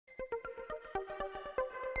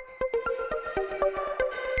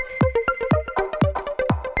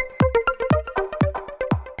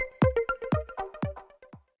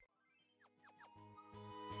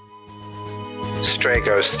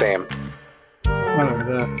Drago's theme.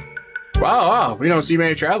 Wow, we don't see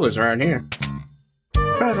many travelers around here.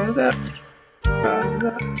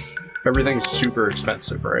 Everything's super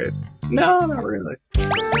expensive, right? No, not really.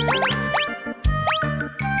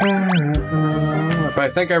 But I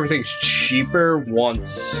think everything's cheaper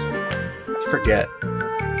once. I forget.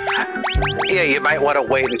 Yeah, you might want to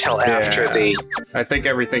wait until after the... I think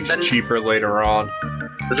everything's cheaper later on.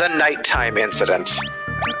 The nighttime incident.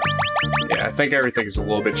 Yeah, I think everything's a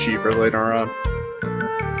little bit cheaper later on.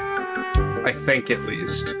 I think, at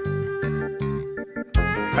least.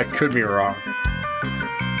 I could be wrong.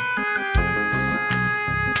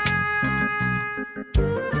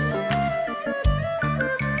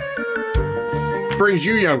 Brings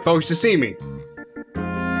you young folks to see me.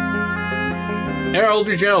 An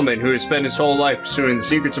older gentleman who has spent his whole life pursuing the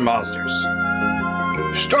secrets of monsters.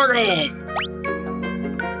 Stargate!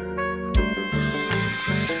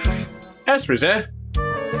 Espers, eh?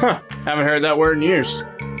 Huh, haven't heard that word in years.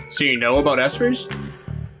 So you know about espers?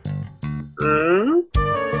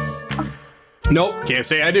 Nope, can't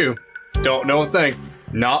say I do. Don't know a thing.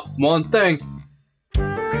 Not one thing.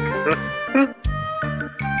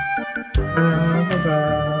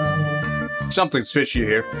 Something's fishy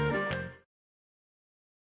here.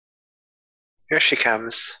 Here she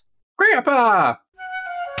comes. Grandpa!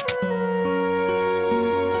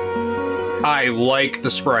 I like the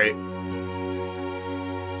sprite.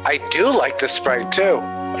 I do like the sprite too.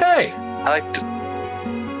 Hey! I like the...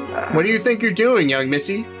 What do you think you're doing, young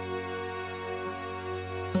missy?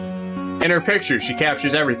 In her picture, she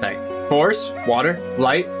captures everything. Force, water,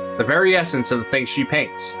 light, the very essence of the things she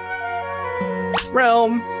paints.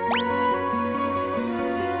 Realm.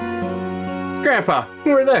 Grandpa,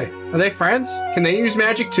 who are they? Are they friends? Can they use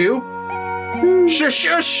magic too? Shush,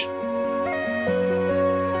 shush!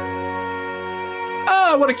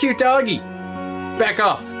 Ah, what a cute doggy! Back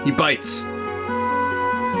off, he bites.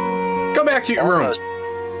 Go back to your room.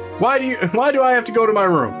 Why do I have to go to my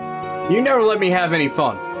room? You never let me have any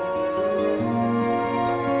fun.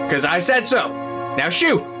 'Cause I said so. Now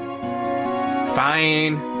shoo!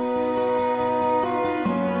 Fine.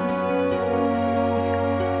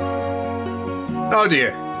 Oh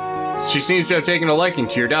dear. She seems to have taken a liking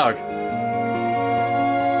to your dog.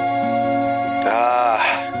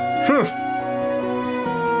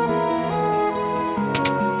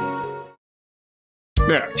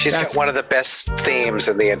 Yeah, she's got one of the best themes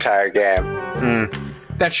in the entire game.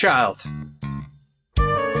 That child.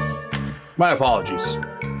 My apologies.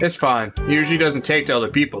 It's fine. He usually doesn't take to other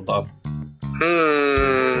people, though.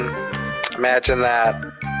 Imagine that.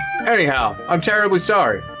 Anyhow, I'm terribly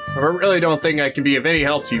sorry. I really don't think I can be of any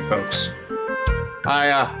help to you folks.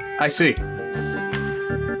 I see.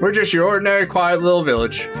 We're just your ordinary, quiet little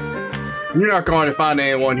village. You're not going to find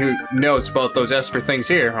anyone who knows about those Esper things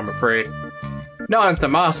here, I'm afraid. Not in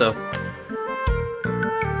Thamasa.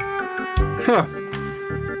 Huh.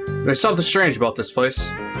 There's something strange about this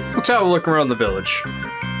place. Let's have a look around the village.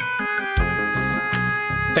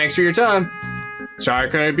 Thanks for your time. Sorry I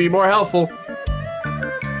couldn't be more helpful.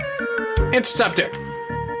 Interceptor!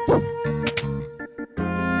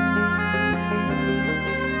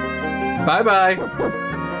 Bye-bye.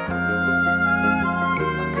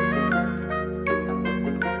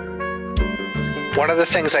 One of the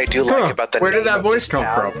things I do like about the Where did that voice come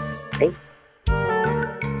from?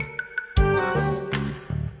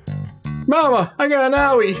 Mama, I got an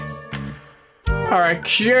owie. Alright,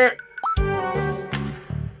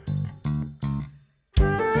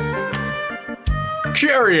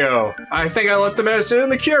 Curio! I think I left the medicine in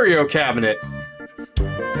the curio cabinet.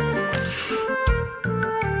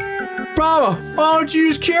 Mama, why don't you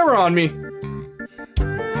use cure on me?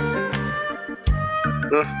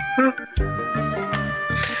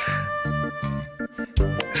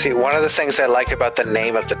 See, one of the things I like about the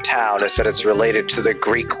name of the town is that it's related to the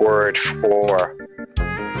Greek word for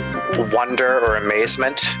wonder or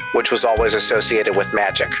amazement, which was always associated with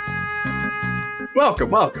magic. Welcome,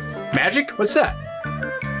 welcome. Magic? What's that?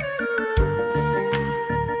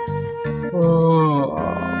 Oh.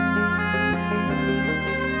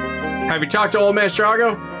 Have you talked to old man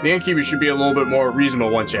Strago? The innkeeper should be a little bit more reasonable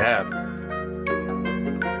once you have.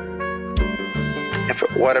 Yeah,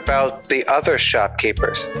 but what about the other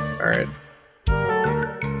shopkeepers? Alright.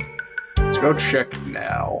 Let's go check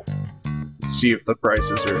now. Let's see if the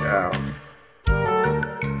prices are down.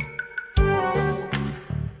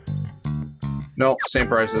 No, same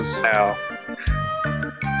prices. No.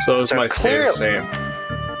 So this might stay the same.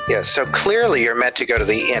 Yeah, so clearly you're meant to go to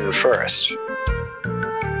the inn first.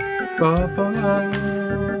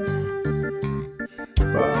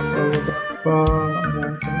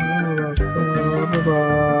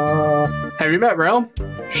 Have you met Realm?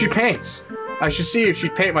 She paints. I should see if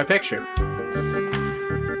she'd paint my picture.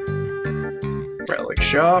 Relic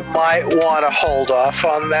shop. Might want to hold off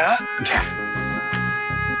on that.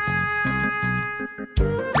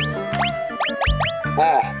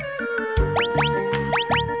 Oh.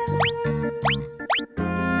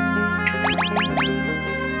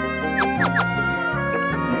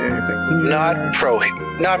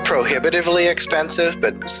 Not prohibitively expensive,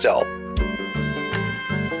 but still.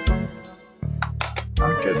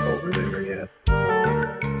 Not get over there yet.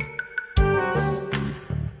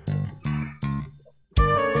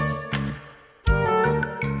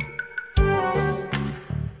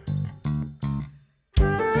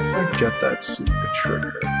 I get that secret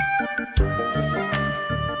trigger.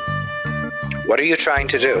 What are you trying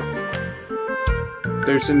to do?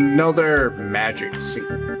 There's another magic scene.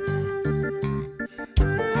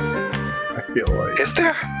 I feel like. Is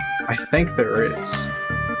there? I think there is.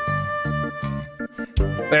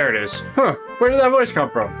 There it is. Huh. Where did that voice come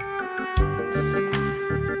from?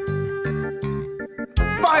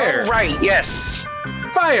 Fire! Oh, right, yes.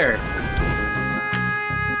 Fire!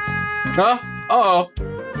 Huh? Uh-oh.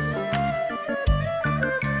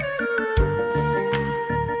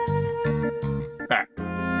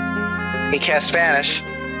 He cast Vanish.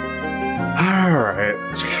 Alright.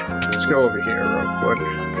 Let's go over here real quick.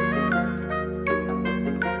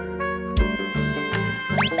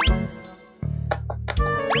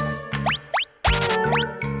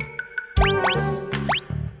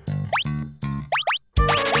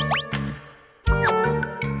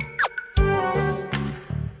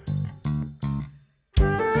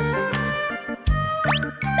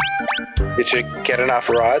 Did you get enough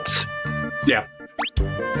rods? Yeah.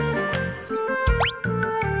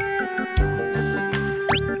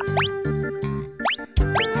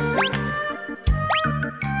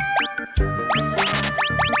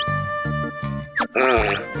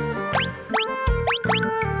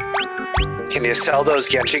 Can you sell those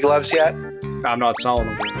Genchi gloves yet? I'm not selling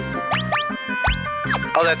them.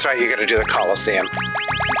 Oh, that's right. You got to do the Coliseum.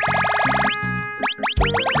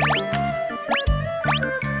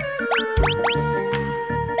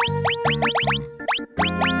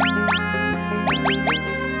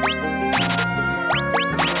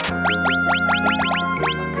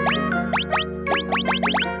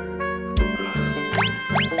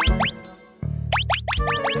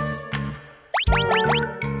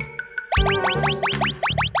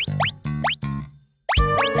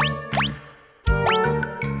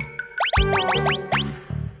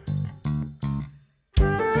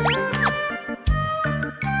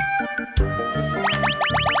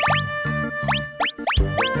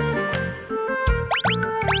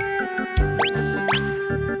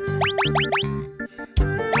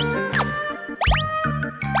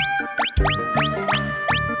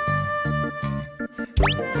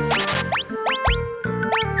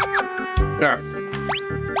 There.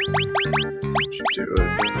 Should do it.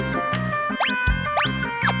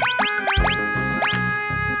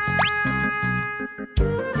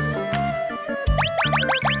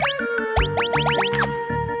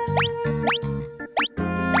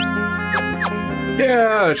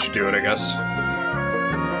 Yeah, that should do it, I guess.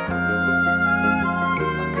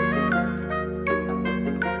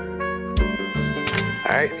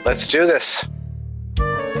 Alright, let's do this.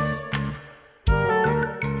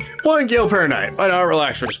 1 gil per night. Why not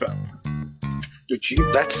relax your spell? Good cheap.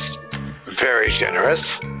 That's very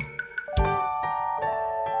generous.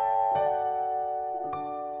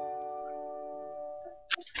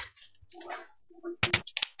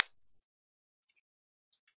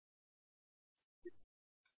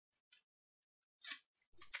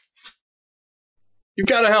 You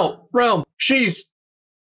gotta help. Realm, she's...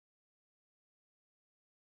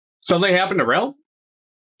 Something happened to Realm?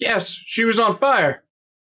 Yes, she was on fire.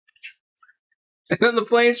 And then the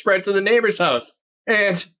flame spread to the neighbor's house.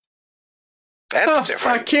 And... That's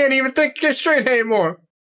different. I can't even think straight anymore.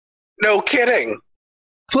 No kidding.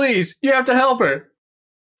 Please, you have to help her.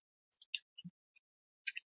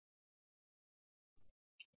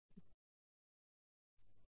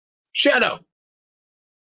 Shadow.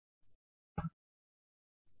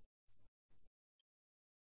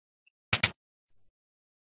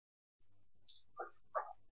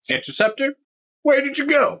 Interceptor? Where did you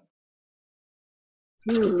go?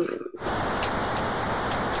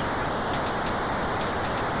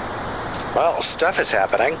 Well, stuff is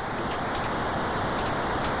happening.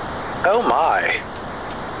 Oh my.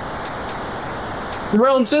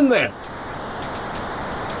 Realm's in there.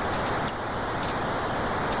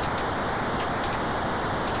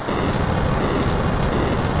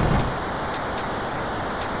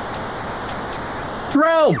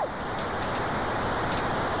 Realm!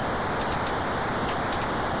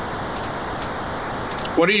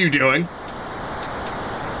 What are you doing?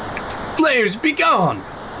 Flames, be gone!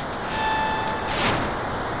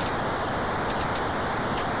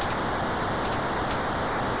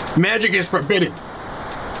 Magic is forbidden.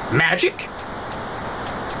 Magic?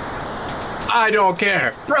 I don't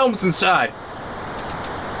care. Realm's inside.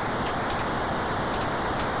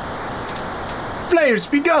 Flames,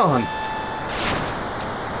 be gone!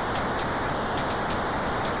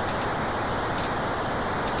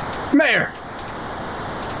 Mayor!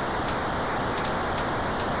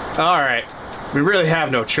 Alright. We really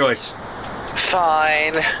have no choice.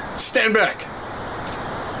 Fine. Stand back.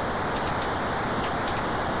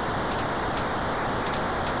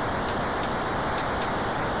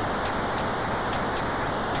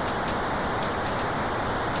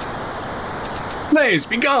 Flames,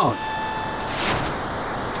 be gone!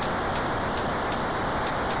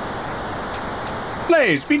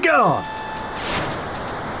 Flames, be gone!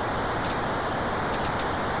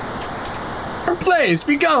 Flames,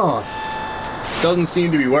 be gone! Doesn't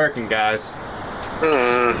seem to be working, guys.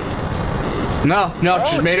 No,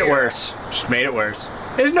 just made it worse. Just made it worse.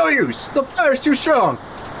 There's no use. The fire's too strong.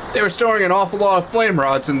 They were storing an awful lot of flame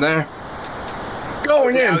rods in there.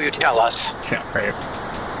 Going in. Now you tell us. Yeah, right.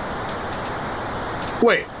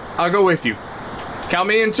 Wait, I'll go with you. Count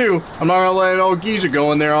me in too. I'm not gonna let an old geezer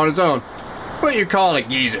go in there on his own. What you calling a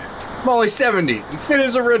geezer? I'm only 70 and fit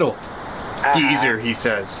as a riddle. Geezer, he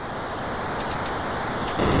says.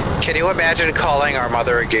 Can you imagine calling our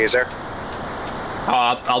mother a geezer?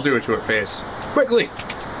 I'll do it to her face. Quickly.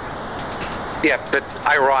 Yeah, but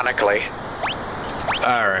ironically.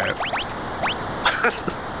 Alright.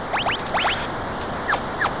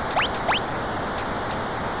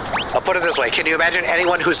 I'll put it this way. Can you imagine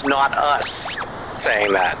anyone who's not us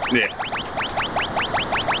saying that? Yeah.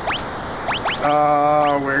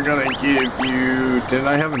 We're gonna give you... Didn't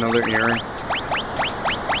I have another earring?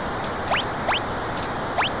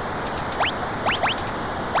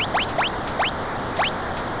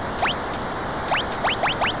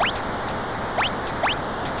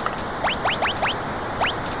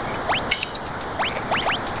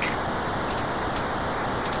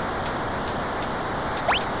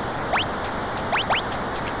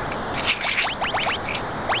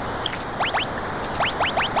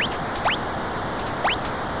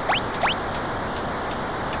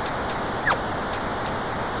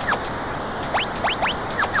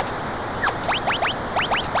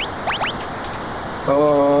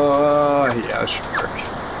 Yeah, that should work.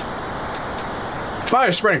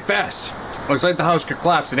 Fire's spreading fast. Looks like the house could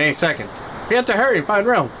collapse at any second. We have to hurry and find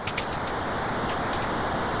Realm.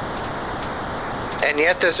 And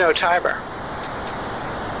yet there's no timer.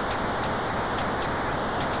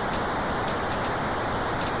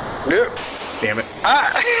 Nope. Damn it.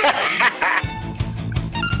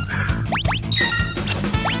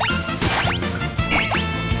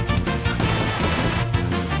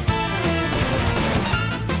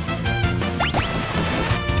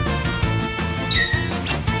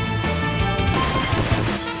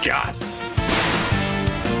 God.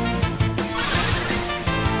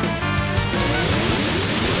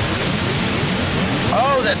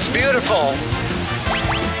 Oh, that's beautiful.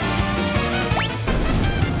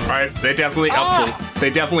 Alright, they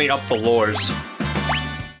definitely upped the lures.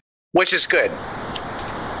 Which is good.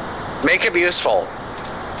 Make him useful.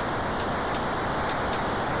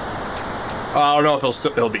 I don't know if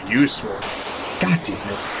it'll be useful. God damn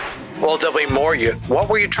it. Well, there'll be more. What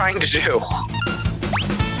were you trying to do?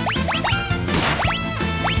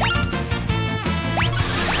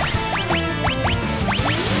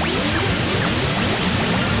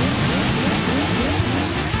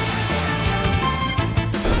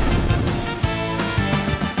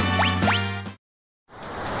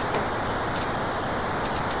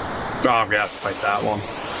 Oh, I'm gonna have to fight that one.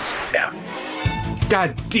 Yeah.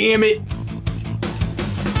 God damn it.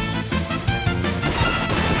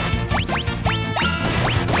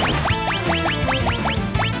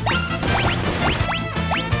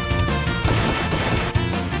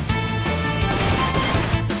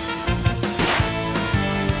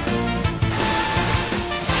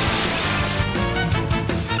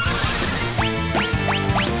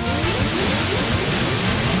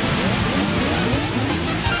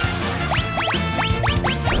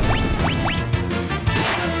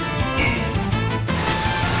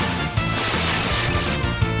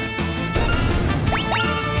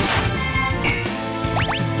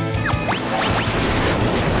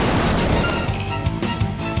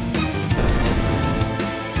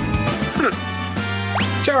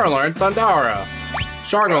 Chara learned Thundara.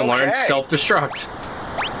 Shargo learned self-destruct.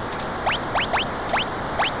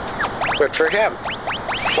 Good for him.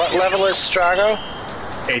 What level is Strago?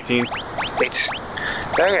 18.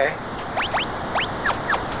 Okay.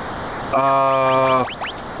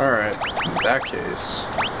 Alright. In that case.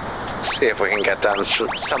 See if we can get down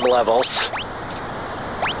some levels.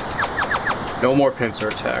 No more pincer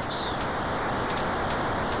attacks.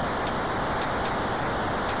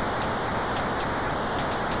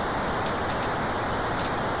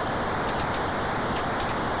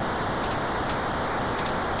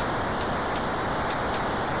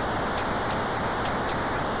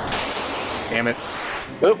 Damn it.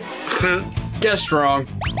 Oop. Guessed wrong.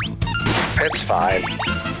 It's fine.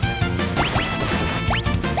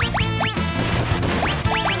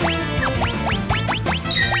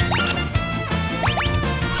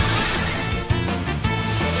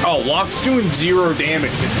 Oh, Locke's doing 0 damage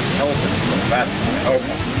to his health. That's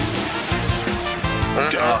okay.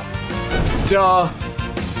 Duh.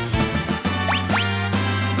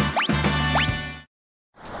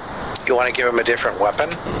 You want to give him a different weapon?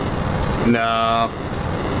 No.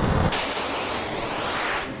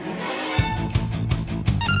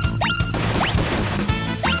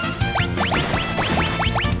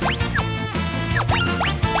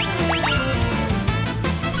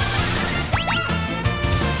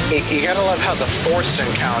 You gotta love how the forced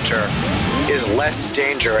encounter is less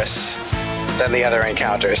dangerous than the other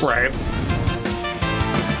encounters. Right.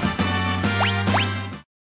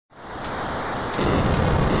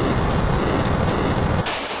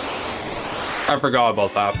 I forgot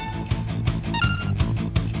about that.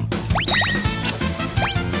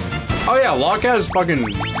 Oh yeah, Locke has fucking...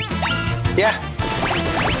 Yeah.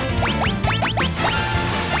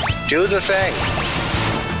 Do the thing.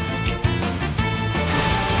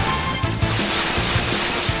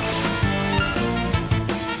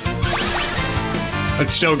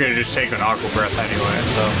 It's still gonna just take an aqua breath anyway,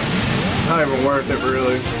 so... Not even worth it,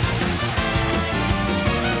 really.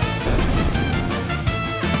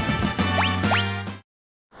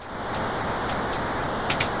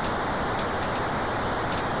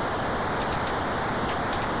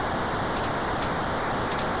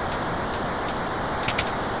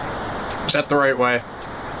 Is that the right way?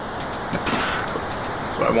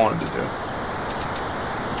 That's what I wanted to do.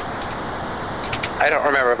 I don't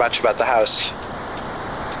remember much about the house.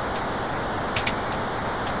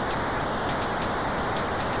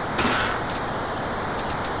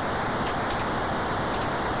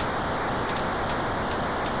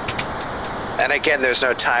 And again, there's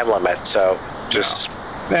no time limit, so just...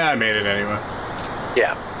 No. Yeah, I made it anyway.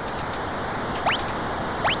 Yeah.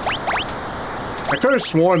 I could have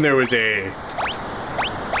sworn there was a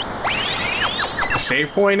save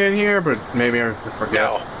point in here, but maybe I forgot.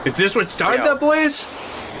 No. Is this what started that blaze?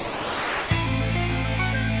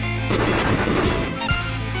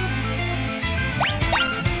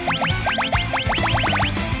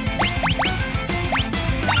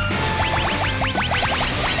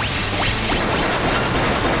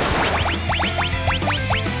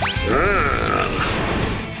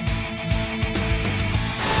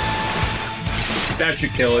 That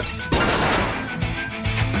should kill it.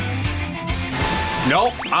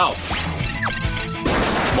 Nope. Ow.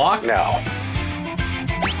 Lock? No.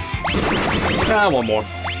 Ah, one more.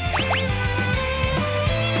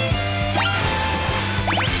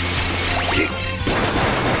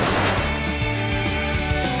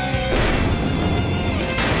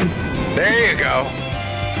 There you go.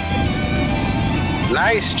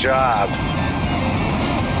 Nice job.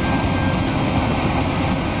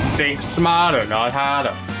 Think smarter, not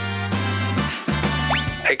harder.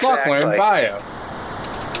 Exactly. Learn bio.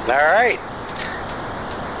 All right.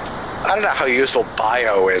 I don't know how useful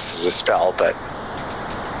bio is as a spell, but...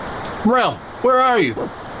 Realm, where are you?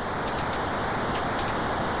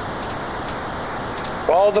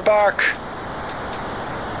 Follow the bark.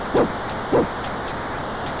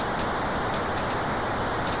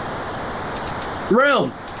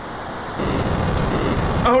 Realm!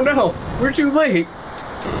 Oh no, we're too late.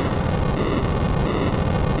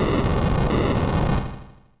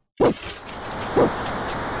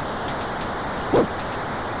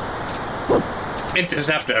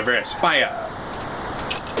 Interceptor reverse fire.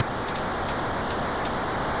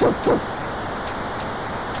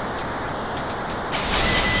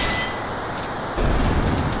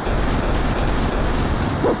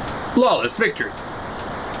 Flawless victory.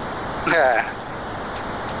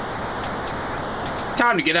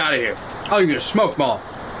 Time to get out of here. Oh, you're gonna smoke ball.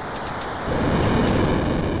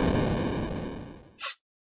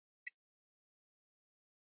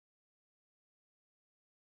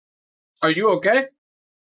 Are you okay?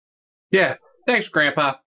 Yeah, thanks,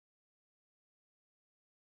 Grandpa.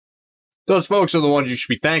 Those folks are the ones you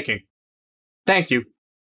should be thanking. Thank you.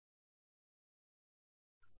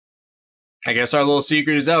 I guess our little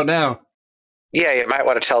secret is out now. Yeah, you might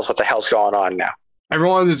want to tell us what the hell's going on now.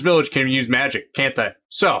 Everyone in this village can use magic, can't they?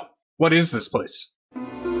 So, what is this place?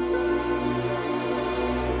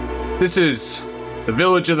 This is the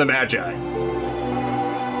Village of the Magi.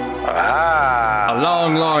 Ah. A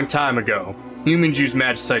long, long time ago, humans used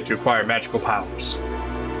magicite to acquire magical powers.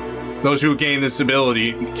 Those who gained this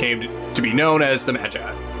ability came to be known as the Magi.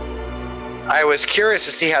 I was curious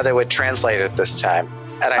to see how they would translate it this time,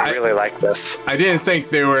 and I really like this. I didn't think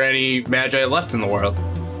there were any Magi left in the world.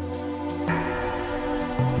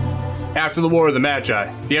 After the War of the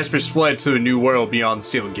Magi, the Espers fled to a new world beyond the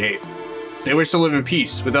Sealed Gate. They wished to live in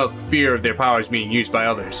peace without fear of their powers being used by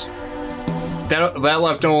others. That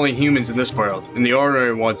left only humans in this world, and the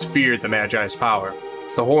ordinary ones feared the Magi's power.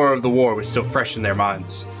 The horror of the war was still fresh in their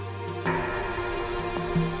minds.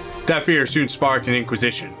 That fear soon sparked an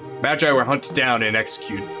inquisition. Magi were hunted down and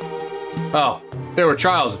executed. Oh, there were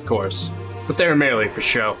trials, of course, but they were merely for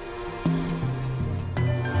show.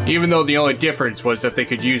 Even though the only difference was that they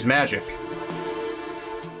could use magic.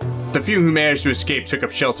 The few who managed to escape took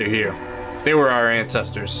up shelter here. They were our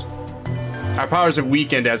ancestors. Our powers have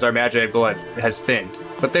weakened as our Magi blood has thinned,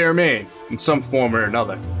 but they remain, in some form or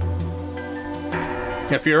another.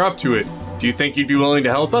 If you're up to it, do you think you'd be willing to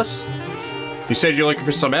help us? You said you're looking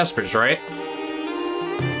for some Espers, right?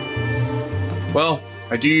 Well,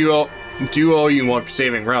 I do owe you one for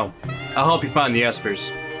saving Realm. I'll help you find the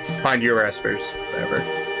Espers. Find your Espers, whatever.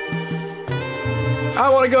 I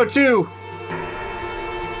want to go too!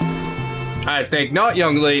 I think not,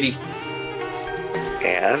 young lady.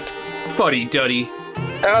 And? Fuddy-duddy.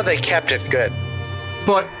 Oh, they kept it good.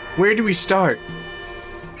 But where do we start?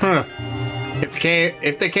 Huh. If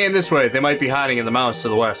they came this way, they might be hiding in the mountains to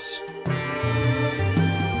the west.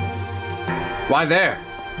 Why there?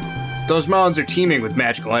 Those mountains are teeming with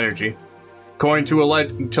magical energy. According to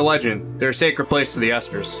legend, they're a sacred place to the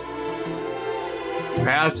Espers.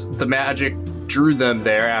 Perhaps the magic drew them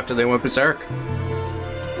there after they went berserk.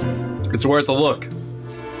 It's worth a look.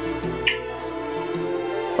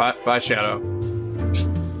 Bye, Shadow.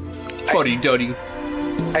 Fuddy-duddy.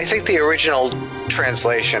 I think the original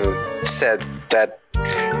translation said that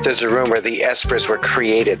there's a room where the Espers were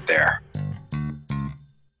created there.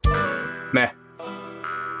 Meh.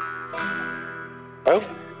 Oh.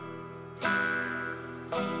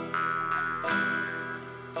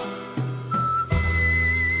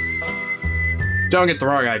 Don't get the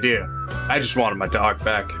wrong idea. I just wanted my dog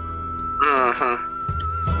back. Mm-hmm.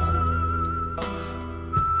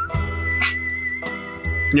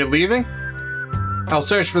 You're leaving? I'll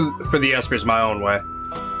search for the Espers my own way.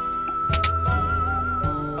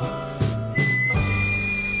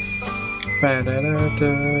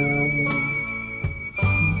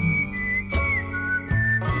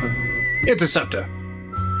 Interceptor.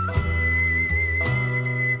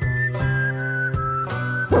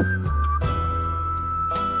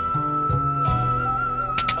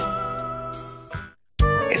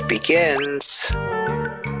 It begins.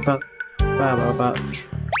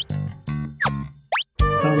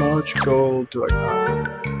 How much gold do I got?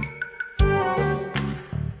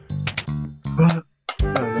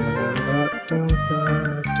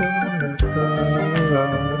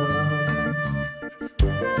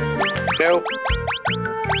 Nope.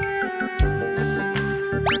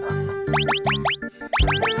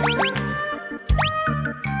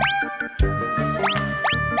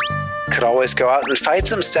 Could always go out and fight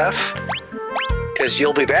some stuff, because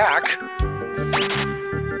you'll be back.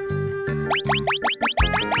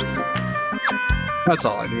 That's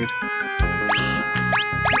all I need.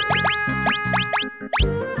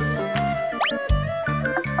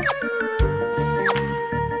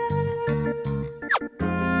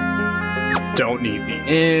 Don't need the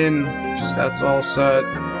inn. Just that's all set.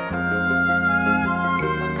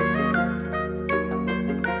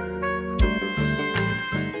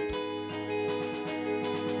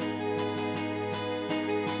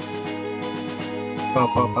 Ba,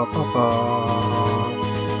 ba, ba, ba, ba.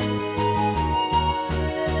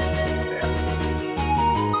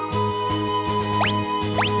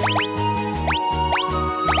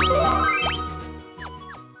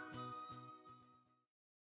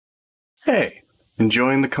 Hey,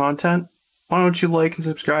 enjoying the content? Why don't you like and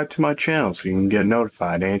subscribe to my channel so you can get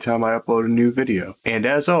notified anytime I upload a new video. And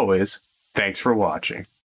as always, thanks for watching.